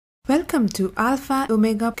Welcome to Alpha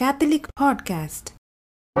Omega Catholic Podcast.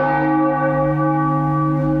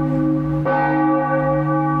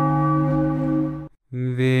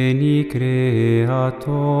 Veni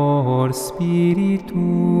Creator Spiritus,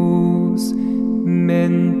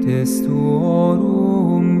 mentes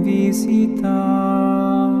tuorum visita,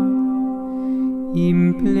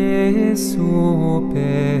 implesso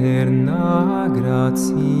perna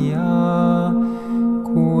gratia,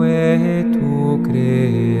 quae tu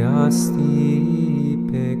creasti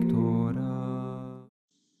pectora.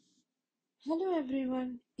 Hello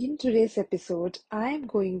everyone. In today's episode, I am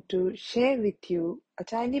going to share with you a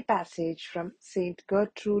tiny passage from Saint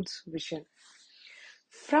Gertrude's Vision.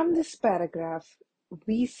 From this paragraph,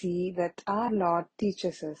 we see that our Lord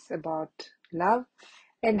teaches us about love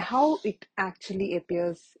and how it actually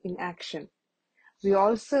appears in action. We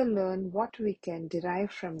also learn what we can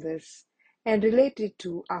derive from this and relate it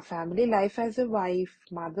to our family life as a wife,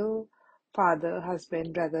 mother, father,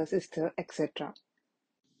 husband, brother, sister, etc.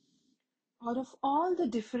 Out of all the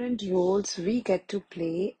different roles we get to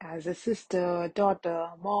play as a sister, daughter,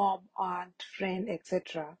 mom, aunt, friend,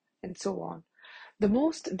 etc., and so on, the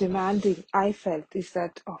most demanding I felt is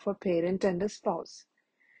that of a parent and a spouse.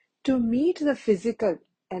 To meet the physical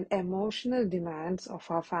and emotional demands of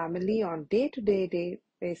our family on day-to-day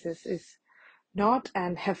basis is not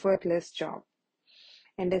an effortless job.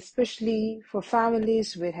 And especially for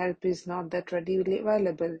families where help is not that readily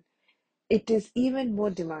available, it is even more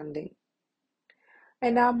demanding.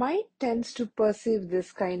 And our mind tends to perceive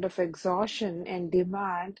this kind of exhaustion and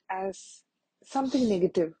demand as something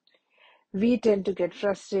negative. We tend to get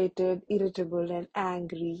frustrated, irritable, and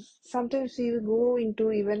angry. Sometimes we go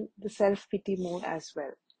into even the self-pity mode as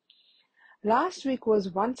well. Last week was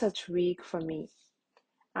one such week for me.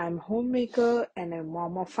 I'm a homemaker and a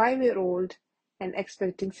mom of 5-year-old and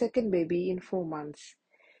expecting second baby in 4 months.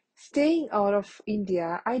 Staying out of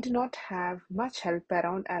India, I do not have much help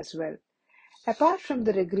around as well. Apart from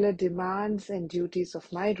the regular demands and duties of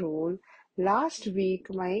my role, last week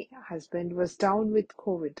my husband was down with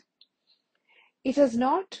COVID. It has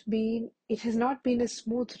not been a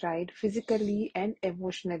smooth ride physically and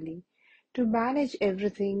emotionally to manage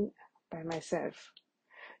everything by myself.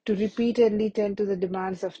 To repeatedly tend to the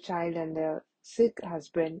demands of child and a sick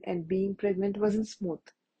husband and being pregnant wasn't smooth.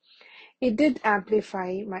 It did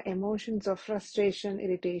amplify my emotions of frustration,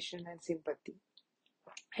 irritation, and sympathy.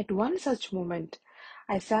 At one such moment,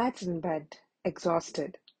 I sat in bed,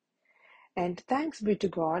 exhausted, and thanks be to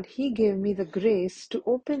God, He gave me the grace to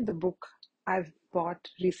open the book I've bought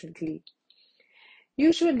recently.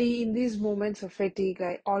 Usually, in these moments of fatigue,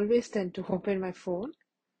 I always tend to open my phone.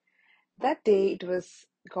 That day, it was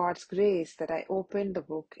God's grace that I opened the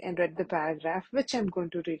book and read the paragraph, which I'm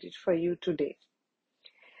going to read it for you today.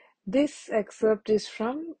 This excerpt is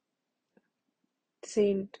from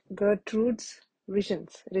Saint Gertrude's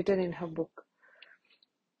Visions, written in her book.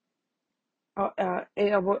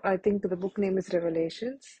 I think the book name is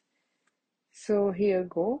Revelations. So here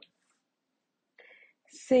go.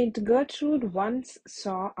 Saint Gertrude once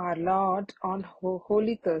saw our Lord on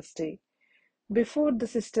Holy Thursday, before the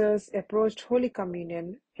sisters approached Holy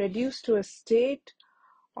Communion, reduced to a state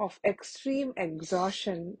of extreme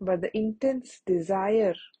exhaustion by the intense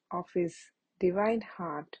desire of his divine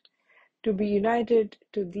heart to be united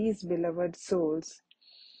to these beloved souls.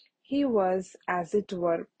 He was, as it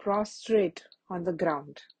were, prostrate on the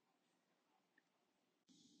ground.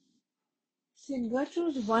 St.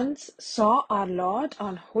 Gertrude once saw our Lord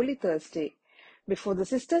on Holy Thursday, before the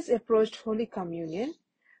sisters approached Holy Communion,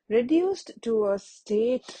 reduced to a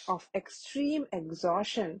state of extreme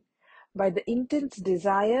exhaustion by the intense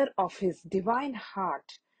desire of his divine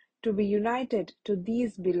heart to be united to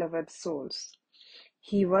these beloved souls.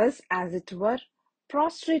 He was, as it were,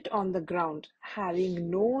 prostrate on the ground, having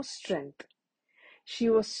no strength. She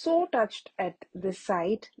was so touched at this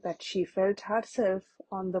sight that she felt herself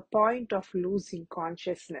on the point of losing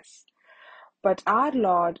consciousness. But our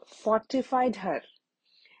Lord fortified her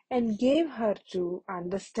and gave her to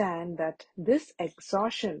understand that this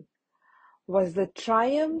exhaustion was the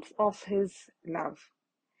triumph of his love,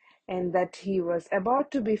 and that he was about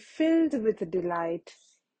to be filled with delight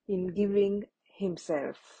in giving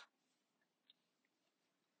himself.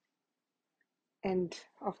 End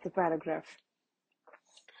of the paragraph.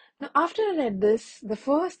 Now, after I read this, the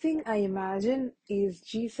first thing I imagine is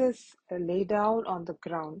Jesus lay down on the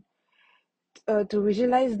ground to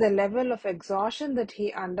visualize the level of exhaustion that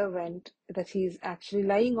he underwent, that he is actually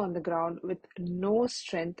lying on the ground with no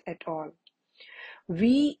strength at all.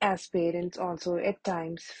 We as parents also at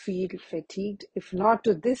times feel fatigued, if not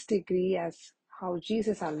to this degree as how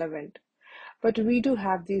Jesus underwent. But we do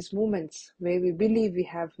have these moments where we believe we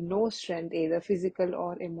have no strength, either physical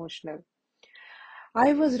or emotional.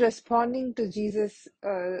 I was responding to Jesus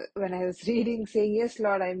when I was reading, saying, "Yes,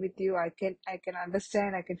 Lord, I'm with you. I can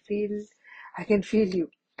understand. I can feel you."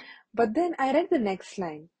 But then I read the next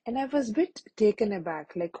line, and I was a bit taken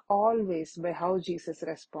aback, like always, by how Jesus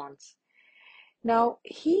responds. Now,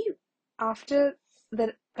 after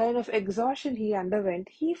the kind of exhaustion he underwent,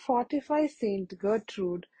 he fortifies Saint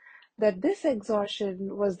Gertrude that this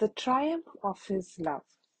exhaustion was the triumph of his love.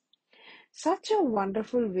 Such a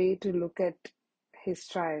wonderful way to look at his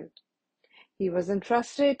trial. He wasn't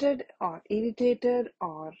frustrated or irritated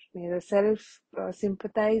or neither self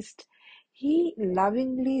sympathized. He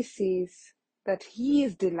lovingly says that he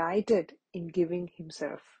is delighted in giving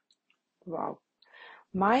himself. Wow.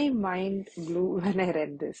 My mind blew when I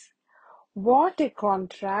read this. What a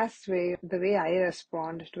contrast way the way I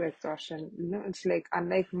respond to exhaustion. It's like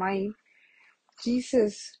unlike mine,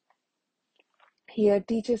 Jesus here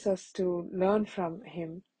teaches us to learn from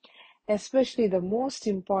him, especially the most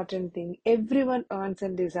important thing everyone earns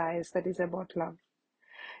and desires, that is about love.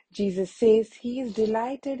 Jesus says he is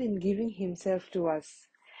delighted in giving himself to us,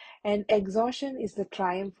 and exhaustion is the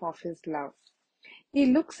triumph of his love. He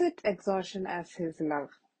looks at exhaustion as his love.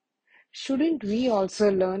 Shouldn't we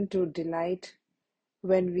also learn to delight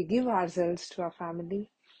when we give ourselves to our family?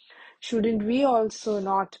 Shouldn't we also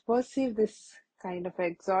not perceive this kind of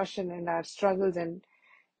exhaustion and our struggles and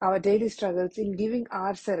our daily struggles in giving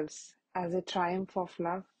ourselves as a triumph of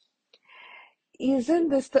love? Isn't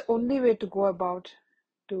this the only way to go about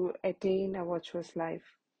to attain a virtuous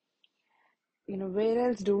life? Where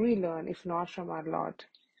else do we learn if not from our Lord?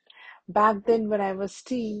 Back then, when I was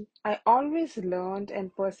teen, I always learned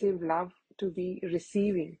and perceived love to be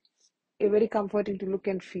receiving, very comforting to look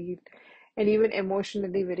and feel, and even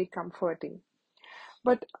emotionally very comforting.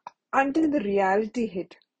 But until the reality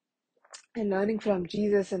hit, and learning from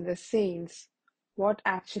Jesus and the saints what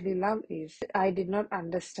actually love is, I did not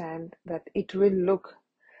understand that it will look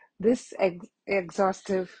this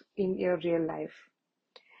exhaustive in your real life.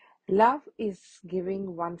 Love is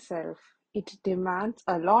giving oneself. It demands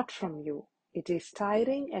a lot from you. It is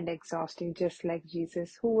tiring and exhausting, just like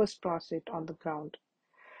Jesus, who was prostrate on the ground.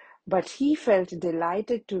 But he felt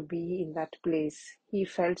delighted to be in that place. He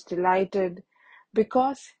felt delighted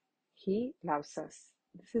because he loves us.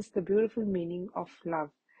 This is the beautiful meaning of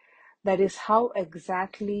love. That is how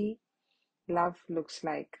exactly love looks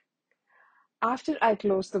like. After I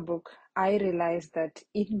closed the book, I realized that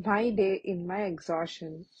in my day, in my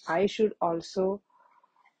exhaustion, I should also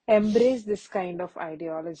embrace this kind of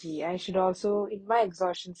ideology. I should also, in my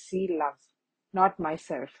exhaustion, see love, not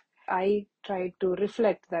myself. I tried to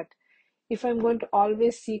reflect that if I'm going to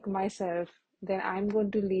always seek myself, then I'm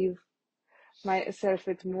going to leave myself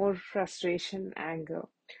with more frustration, anger.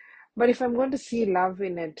 But if I'm going to see love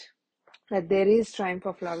in it, that there is triumph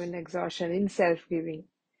of love in exhaustion, in self-giving,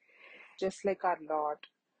 just like our Lord,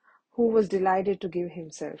 who was delighted to give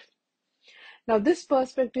himself. Now, this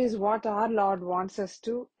perspective is what our Lord wants us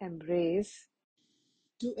to embrace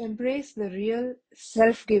the real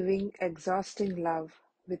self-giving, exhausting love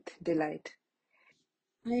with delight.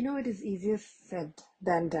 I know it is easier said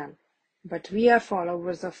than done, but we are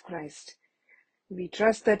followers of Christ. We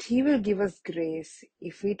trust that He will give us grace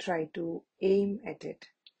if we try to aim at it.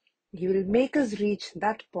 He will make us reach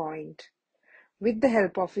that point with the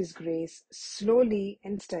help of His grace, slowly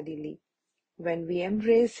and steadily, when we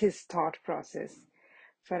embrace His thought process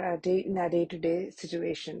for in our day-to-day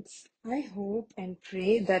situations. I hope and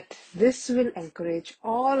pray that this will encourage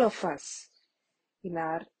all of us in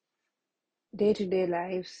our day-to-day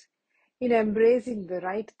lives in embracing the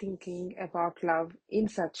right thinking about love in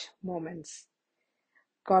such moments.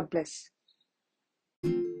 God bless.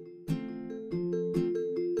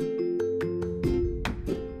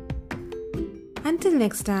 Until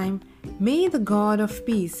next time, may the God of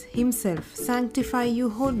peace himself sanctify you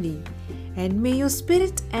wholly, and may your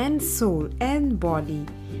spirit and soul and body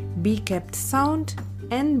be kept sound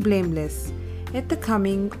and blameless at the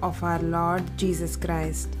coming of our Lord Jesus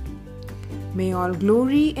Christ. May all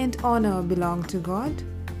glory and honor belong to God.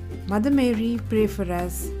 Mother Mary, pray for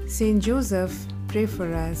us. Saint Joseph, pray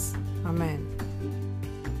for us. Amen.